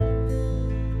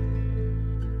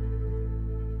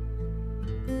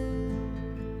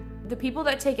the people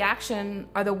that take action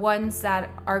are the ones that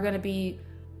are going to be,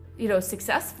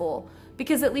 successful,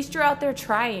 because at least you're out there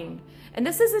trying. And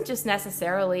this isn't just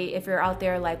necessarily if you're out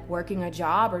there like working a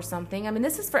job or something. I mean,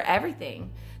 this is for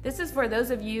everything. This is for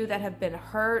those of you that have been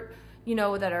hurt,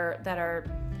 that are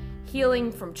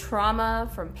healing from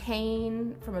trauma, from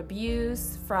pain, from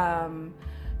abuse, from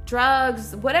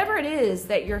drugs, whatever it is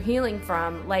that you're healing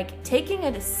from, like taking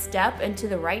a step into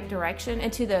the right direction,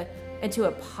 into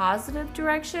a positive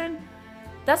direction.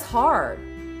 That's hard,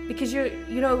 because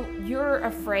you're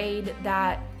afraid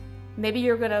that maybe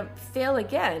you're going to fail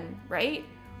again, right?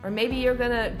 Or maybe you're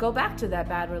going to go back to that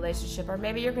bad relationship, or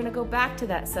maybe you're going to go back to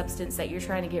that substance that you're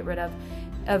trying to get rid of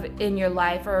in your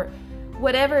life, or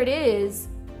whatever it is,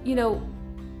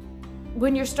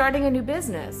 when you're starting a new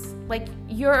business. Like,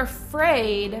 you're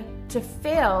afraid to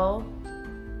fail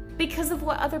because of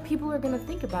what other people are going to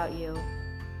think about you.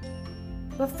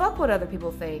 But fuck what other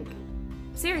people think.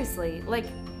 Seriously, like,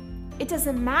 it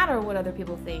doesn't matter what other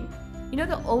people think.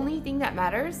 The only thing that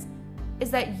matters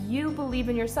is that you believe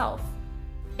in yourself.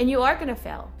 And you are going to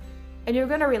fail. And you're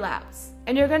going to relapse.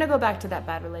 And you're going to go back to that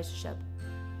bad relationship.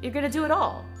 You're going to do it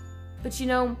all. But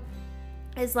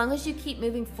as long as you keep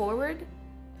moving forward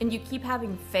and you keep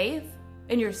having faith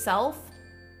in yourself,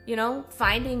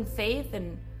 finding faith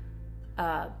in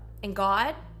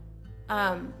God,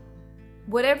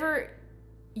 whatever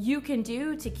you can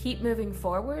do to keep moving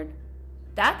forward,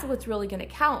 that's what's really going to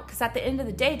count. Because at the end of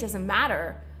the day, it doesn't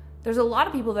matter. There's a lot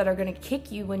of people that are going to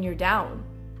kick you when you're down.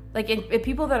 Like, and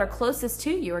people that are closest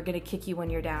to you are going to kick you when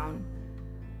you're down.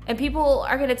 And people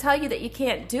are going to tell you that you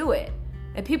can't do it.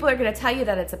 And people are going to tell you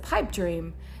that it's a pipe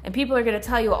dream. And people are going to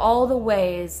tell you all the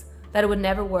ways that it would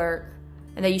never work,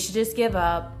 and that you should just give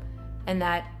up, and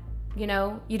that, you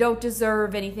don't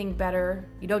deserve anything better.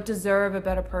 You don't deserve a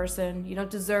better person. You don't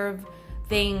deserve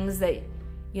things that,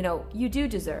 you do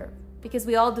deserve. Because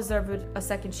we all deserve a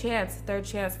second chance, third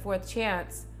chance, fourth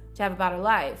chance to have a better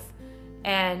life.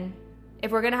 And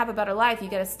if we're going to have a better life, you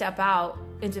got to step out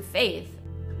into faith